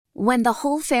When the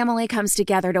whole family comes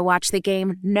together to watch the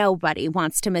game, nobody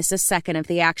wants to miss a second of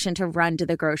the action to run to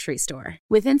the grocery store.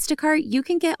 With Instacart, you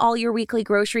can get all your weekly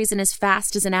groceries in as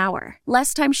fast as an hour.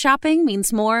 Less time shopping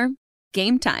means more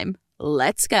game time.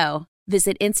 Let's go.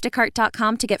 Visit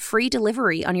instacart.com to get free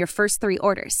delivery on your first 3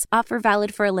 orders. Offer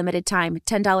valid for a limited time.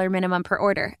 $10 minimum per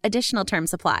order. Additional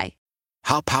terms apply.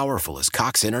 How powerful is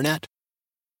Cox Internet?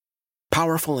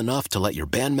 Powerful enough to let your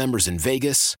band members in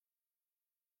Vegas,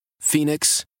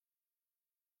 Phoenix,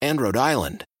 and Rhode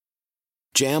Island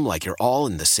jam like you're all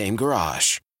in the same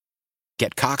garage.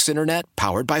 Get Cox Internet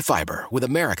powered by fiber with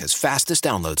America's fastest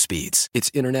download speeds.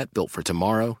 It's internet built for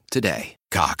tomorrow, today.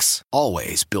 Cox,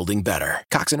 always building better.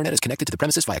 Cox Internet is connected to the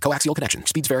premises via coaxial connection.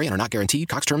 Speeds vary and are not guaranteed.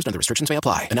 Cox terms and other restrictions may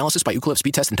apply. Analysis by Ookla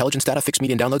Speed Test Intelligence Data. Fixed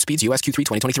median download speeds. US Q3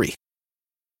 2023.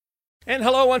 And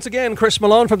hello once again, Chris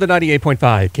Malone from the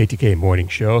 98.5 KTK Morning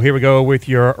Show. Here we go with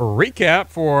your recap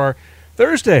for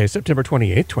Thursday, September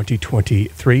 28th,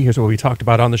 2023. Here's what we talked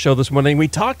about on the show this morning. We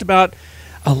talked about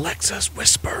Alexa's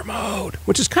whisper mode,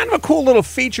 which is kind of a cool little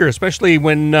feature, especially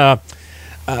when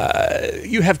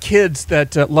you have kids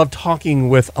that love talking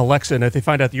with Alexa, and if they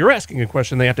find out that you're asking a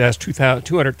question, they have to ask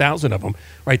 200,000 of them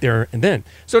right there and then.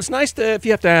 So it's nice that if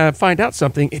you have to find out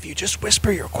something, if you just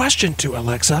whisper your question to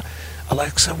Alexa,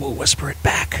 Alexa will whisper it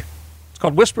back. It's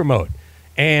called whisper mode.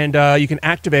 And you can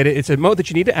activate it. It's a mode that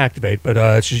you need to activate, but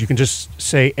it's just, you can just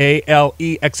say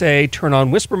Alexa, turn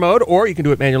on whisper mode, or you can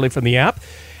do it manually from the app.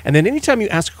 And then anytime you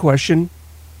ask a question,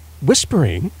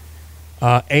 whispering,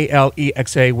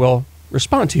 Alexa will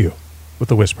respond to you with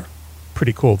a whisper.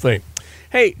 Pretty cool thing.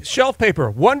 Hey, shelf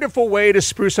paper, wonderful way to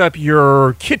spruce up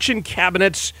your kitchen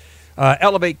cabinets,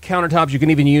 elevate countertops. You can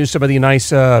even use some of the nice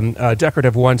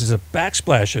decorative ones as a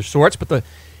backsplash of sorts. But the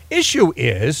issue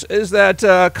is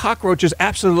that cockroaches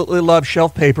absolutely love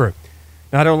shelf paper.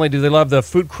 Not only do they love the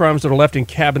food crumbs that are left in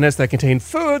cabinets that contain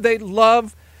food, they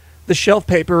love the shelf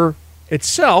paper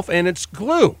itself and its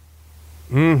glue.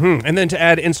 And then to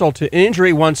add insult to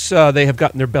injury, once they have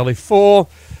gotten their belly full,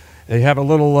 they have a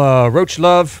little roach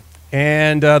love,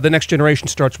 and the next generation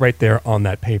starts right there on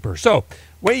that paper. So,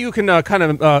 way you can kind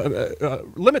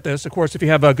of limit this, of course, if you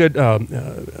have a good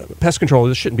pest control,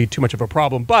 this shouldn't be too much of a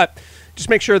problem. But just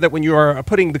make sure that when you are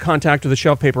putting the contact of the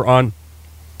shelf paper on,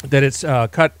 that it's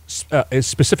cut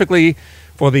specifically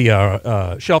for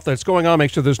the shelf that's going on.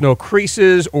 Make sure there's no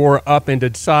creases or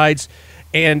up-ended sides.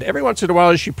 And every once in a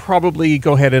while, you should probably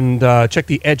go ahead and check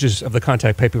the edges of the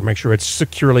contact paper to make sure it's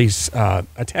securely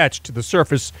attached to the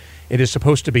surface it is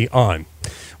supposed to be on.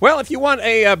 Well, if you want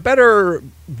a better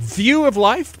view of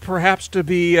life, perhaps to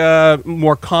be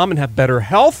more calm and have better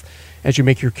health as you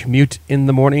make your commute in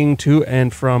the morning to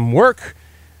and from work,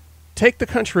 take the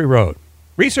country road.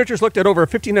 Researchers looked at over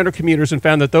 1,500 commuters and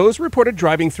found that those reported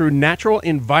driving through natural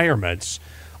environments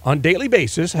on a daily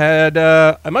basis had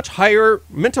a much higher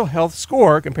mental health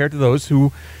score compared to those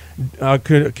who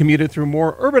commuted through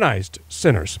more urbanized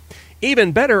centers.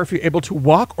 Even better if you're able to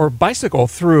walk or bicycle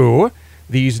through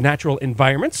these natural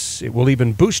environments. It will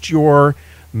even boost your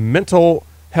mental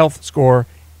health score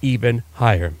even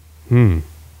higher.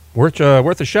 Worth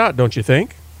a shot, don't you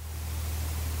think?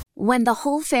 When the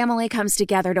whole family comes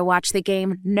together to watch the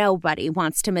game, nobody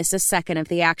wants to miss a second of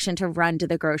the action to run to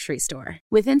the grocery store.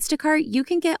 With Instacart, you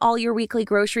can get all your weekly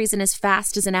groceries in as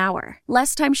fast as an hour.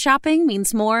 Less time shopping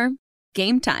means more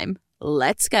game time.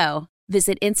 Let's go.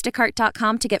 Visit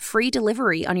instacart.com to get free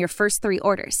delivery on your first 3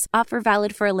 orders. Offer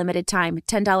valid for a limited time.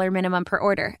 $10 minimum per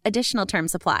order. Additional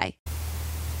terms apply.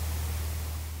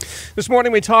 This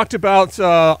morning we talked about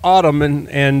autumn,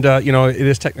 and it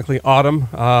is technically autumn.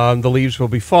 The leaves will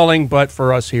be falling, but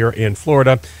for us here in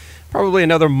Florida, probably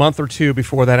another month or two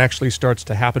before that actually starts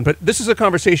to happen. But this is a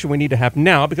conversation we need to have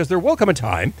now, because there will come a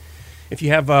time, if you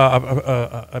have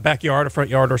a backyard, a front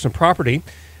yard, or some property,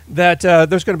 that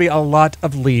there's going to be a lot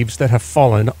of leaves that have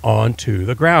fallen onto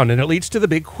the ground. And it leads to the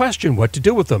big question, what to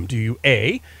do with them. Do you,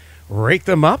 A, rake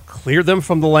them up, clear them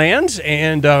from the land,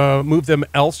 and move them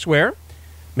elsewhere?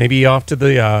 Maybe off to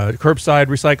the curbside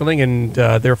recycling and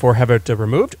therefore have it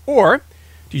removed? Or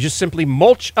do you just simply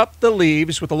mulch up the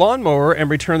leaves with a lawnmower and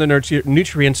return the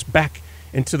nutrients back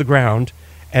into the ground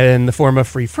in the form of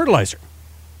free fertilizer?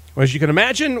 Well, as you can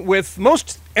imagine, with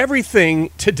most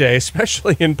everything today,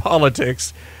 especially in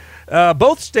politics,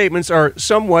 both statements are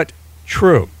somewhat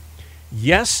true.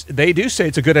 Yes, they do say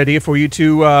it's a good idea for you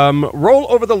to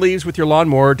roll over the leaves with your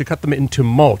lawnmower to cut them into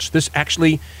mulch. This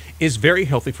actually is very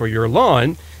healthy for your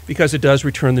lawn because it does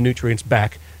return the nutrients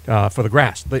back for the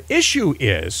grass. The issue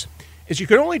is you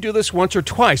can only do this once or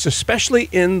twice, especially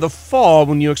in the fall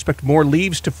when you expect more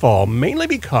leaves to fall, mainly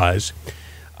because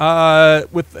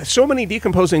with so many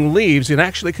decomposing leaves, it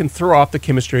actually can throw off the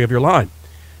chemistry of your lawn.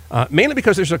 Mainly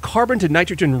because there's a carbon to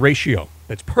nitrogen ratio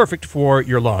that's perfect for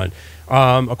your lawn.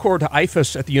 According to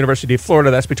IFAS at the University of Florida,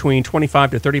 that's between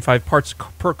 25 to 35 parts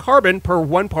per carbon per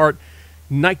 1 part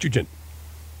nitrogen.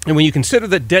 And when you consider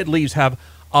that dead leaves have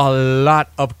a lot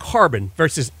of carbon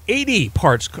versus 80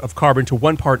 parts of carbon to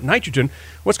 1 part nitrogen,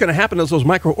 what's going to happen is those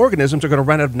microorganisms are going to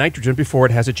run out of nitrogen before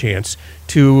it has a chance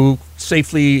to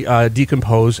safely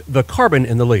decompose the carbon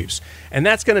in the leaves. And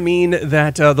that's going to mean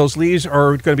that those leaves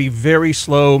are going to be very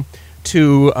slow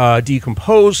to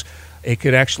decompose. It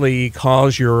could actually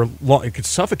cause it could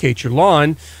suffocate your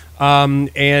lawn,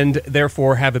 and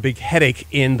therefore have a big headache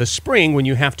in the spring when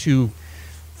you have to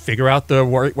figure out the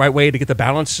right way to get the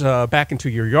balance back into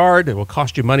your yard. It will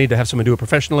cost you money to have someone do it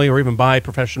professionally or even buy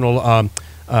professional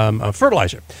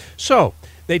fertilizer. So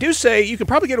they do say you can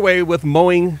probably get away with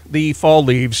mowing the fall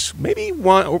leaves maybe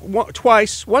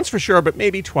twice, once for sure, but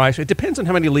maybe twice. It depends on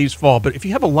how many leaves fall. But if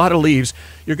you have a lot of leaves,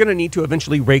 you're going to need to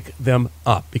eventually rake them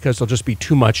up because they'll just be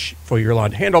too much for your lawn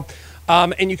to handle.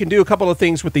 And you can do a couple of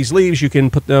things with these leaves. You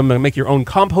can put them and make your own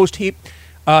compost heap.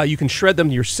 You can shred them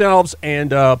yourselves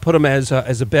and put them as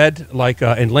a bed, like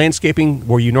in landscaping,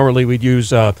 where you normally would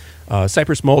use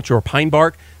cypress mulch or pine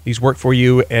bark. These work for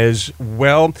you as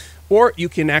well. Or you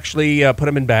can actually put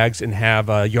them in bags and have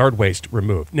yard waste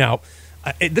removed. Now,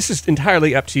 this is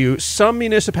entirely up to you. Some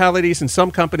municipalities and some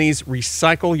companies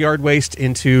recycle yard waste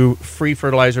into free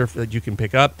fertilizer that you can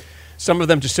pick up. Some of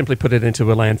them just simply put it into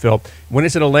a landfill. When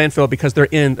it's in a landfill, because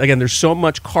there's so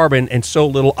much carbon and so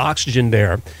little oxygen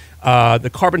there, the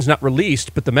carbon's not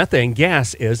released, but the methane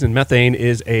gas is, and methane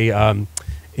is a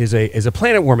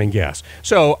planet warming gas.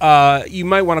 So you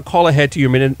might want to call ahead to your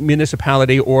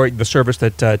municipality or the service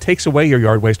that takes away your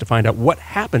yard waste to find out what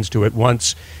happens to it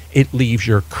once it leaves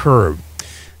your curb.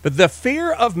 But the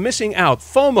fear of missing out,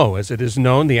 FOMO as it is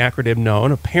known, the acronym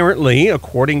known, apparently,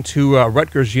 according to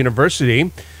Rutgers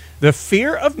University, the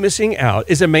fear of missing out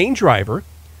is a main driver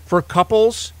for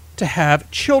couples to have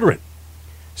children.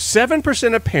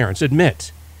 7% of parents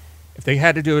admit if they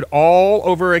had to do it all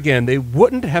over again, they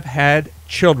wouldn't have had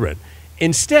children.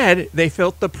 Instead, they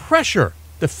felt the pressure,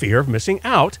 the fear of missing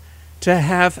out, to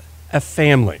have a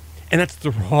family. And that's the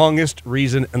wrongest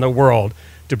reason in the world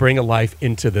to bring a life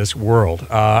into this world.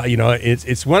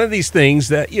 It's one of these things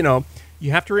that,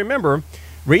 you have to remember.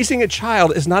 Raising a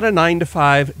child is not a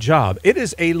 9-to-5 job. It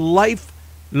is a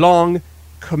lifelong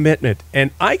commitment.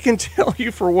 And I can tell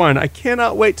you, for one, I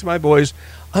cannot wait till my boys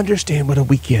understand what a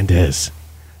weekend is.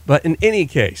 But in any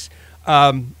case,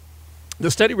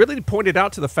 the study really pointed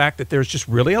out to the fact that there's just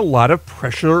really a lot of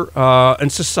pressure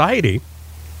in society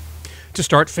to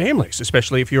start families,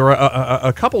 especially if you're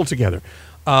a couple together.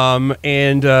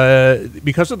 And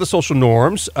because of the social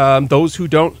norms, those who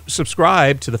don't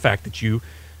subscribe to the fact that you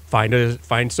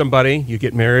find somebody, you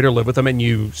get married or live with them, and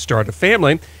you start a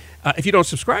family. If you don't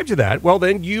subscribe to that, well,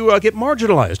 then you get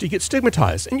marginalized, you get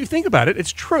stigmatized. And you think about it,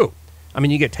 it's true. I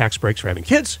mean, you get tax breaks for having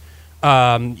kids.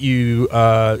 You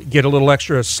get a little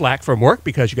extra slack from work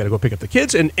because you got to go pick up the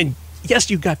kids. And yes,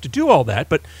 you got to do all that,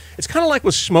 but it's kind of like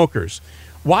with smokers.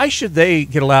 Why should they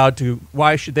be allowed to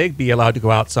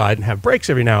go outside and have breaks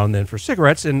every now and then for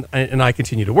cigarettes and I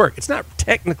continue to work? It's not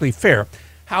technically fair.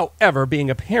 However, being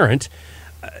a parent,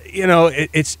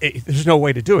 there's no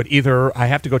way to do it. Either I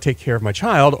have to go take care of my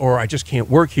child or I just can't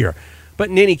work here. But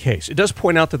in any case, it does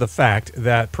point out to the fact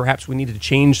that perhaps we need to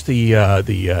change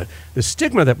the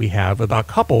stigma that we have about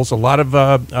couples. A lot of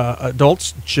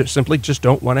adults simply just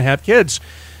don't want to have kids.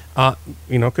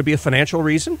 It could be a financial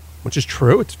reason, which is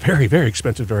true. It's very, very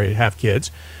expensive to have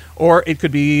kids. Or it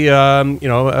could be,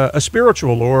 a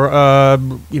spiritual or,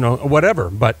 whatever.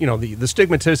 But, the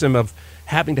stigmatism of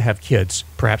having to have kids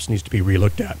perhaps needs to be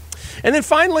relooked at. And then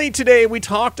finally today we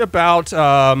talked about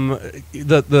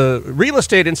the real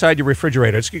estate inside your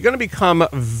refrigerator. It's going to become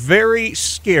very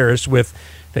scarce with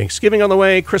Thanksgiving on the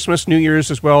way, Christmas, New Year's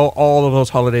as well. All of those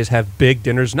holidays have big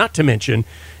dinners, not to mention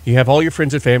you have all your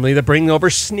friends and family that bring over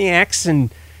snacks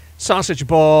and sausage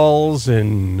balls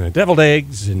and deviled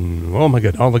eggs and, oh my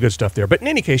God, all the good stuff there. But in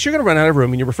any case, you're going to run out of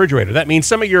room in your refrigerator. That means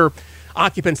some of your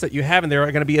occupants that you have in there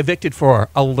are going to be evicted for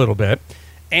a little bit.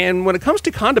 And when it comes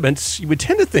to condiments, you would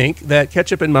tend to think that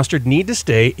ketchup and mustard need to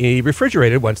stay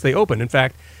refrigerated once they open. In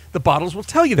fact, the bottles will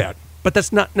tell you that, but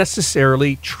that's not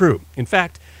necessarily true. In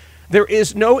fact, there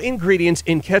is no ingredients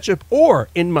in ketchup or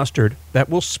in mustard that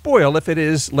will spoil if it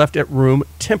is left at room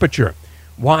temperature.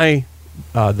 Why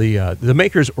the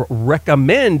makers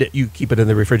recommend you keep it in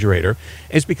the refrigerator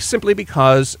is simply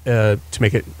because to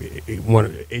make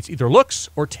it's either looks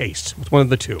or tastes. It's one of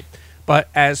the two. But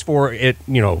as for it,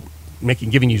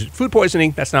 giving you food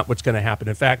poisoning. That's not what's going to happen.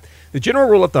 In fact, the general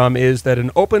rule of thumb is that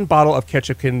an open bottle of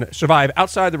ketchup can survive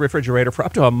outside the refrigerator for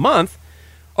up to a month.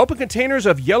 Open containers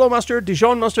of yellow mustard,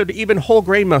 Dijon mustard, even whole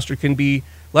grain mustard can be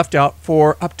left out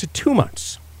for up to 2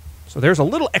 months. So there's a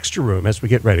little extra room as we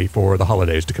get ready for the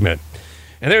holidays to come in.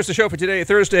 And there's the show for today,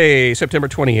 Thursday, September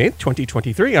 28th,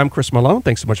 2023. I'm Chris Malone.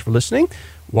 Thanks so much for listening.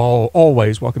 While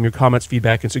always welcome your comments,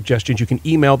 feedback, and suggestions. You can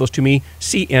email those to me,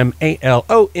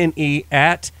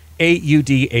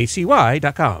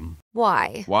 cmalone@audacy.com.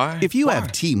 Why? Why? If you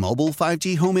have T-Mobile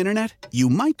 5G home internet, you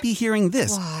might be hearing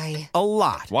this Why? a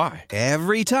lot. Why?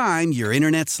 Every time your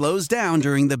internet slows down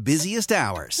during the busiest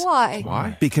hours. Why?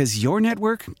 Why? Because your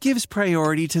network gives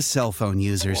priority to cell phone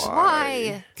users.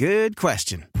 Why? Good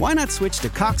question. Why not switch to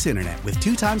Cox Internet with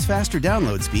 2 times faster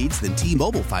download speeds than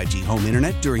T-Mobile 5G home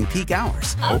internet during peak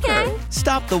hours? Okay.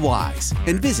 Stop the whys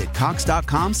and visit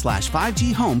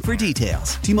cox.com/5G home for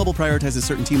details. T-Mobile prioritizes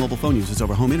certain T-Mobile phone users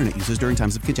over home internet users during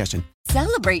times of congestion.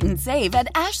 Celebrate and save at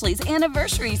Ashley's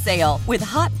Anniversary Sale. With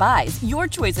Hot Buys, your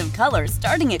choice of colors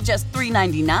starting at just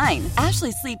 $3.99.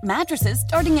 Ashley Sleep mattresses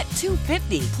starting at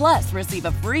 $2.50. Plus, receive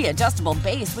a free adjustable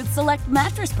base with select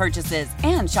mattress purchases.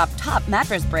 And shop top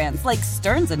mattress brands like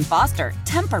Stearns & Foster,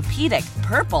 Tempur-Pedic,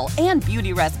 Purple, and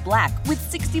Beautyrest Black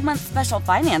with 60-month special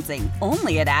financing.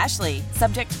 Only at Ashley.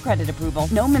 Subject to credit approval.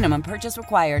 No minimum purchase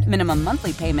required. Minimum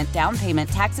monthly payment, down payment,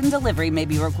 tax, and delivery may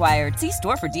be required. See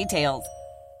store for details.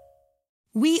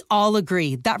 We all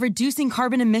agree that reducing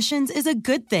carbon emissions is a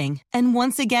good thing. And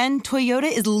once again, Toyota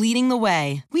is leading the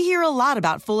way. We hear a lot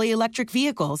about fully electric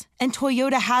vehicles, and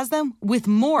Toyota has them with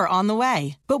more on the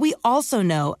way. But we also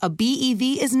know a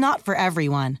BEV is not for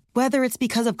everyone. Whether it's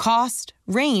because of cost,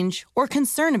 range, or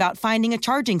concern about finding a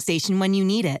charging station when you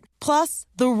need it. Plus,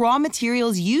 the raw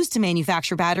materials used to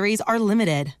manufacture batteries are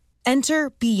limited. Enter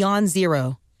Beyond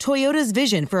Zero, Toyota's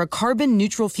vision for a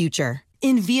carbon-neutral future.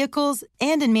 In vehicles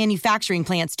and in manufacturing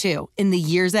plants, too, in the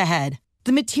years ahead.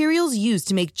 The materials used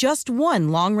to make just one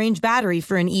long-range battery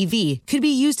for an EV could be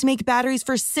used to make batteries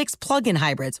for 6 plug-in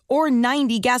hybrids or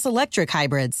 90 gas-electric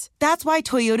hybrids. That's why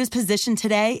Toyota's position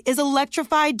today is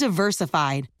electrified,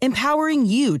 diversified, empowering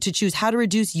you to choose how to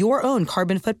reduce your own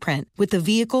carbon footprint with the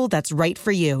vehicle that's right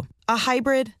for you. A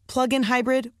hybrid, plug-in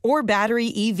hybrid, or battery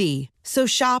EV. So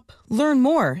shop, learn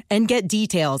more, and get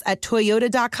details at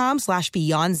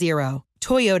toyota.com/beyond zero.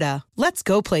 Toyota, let's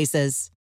go places.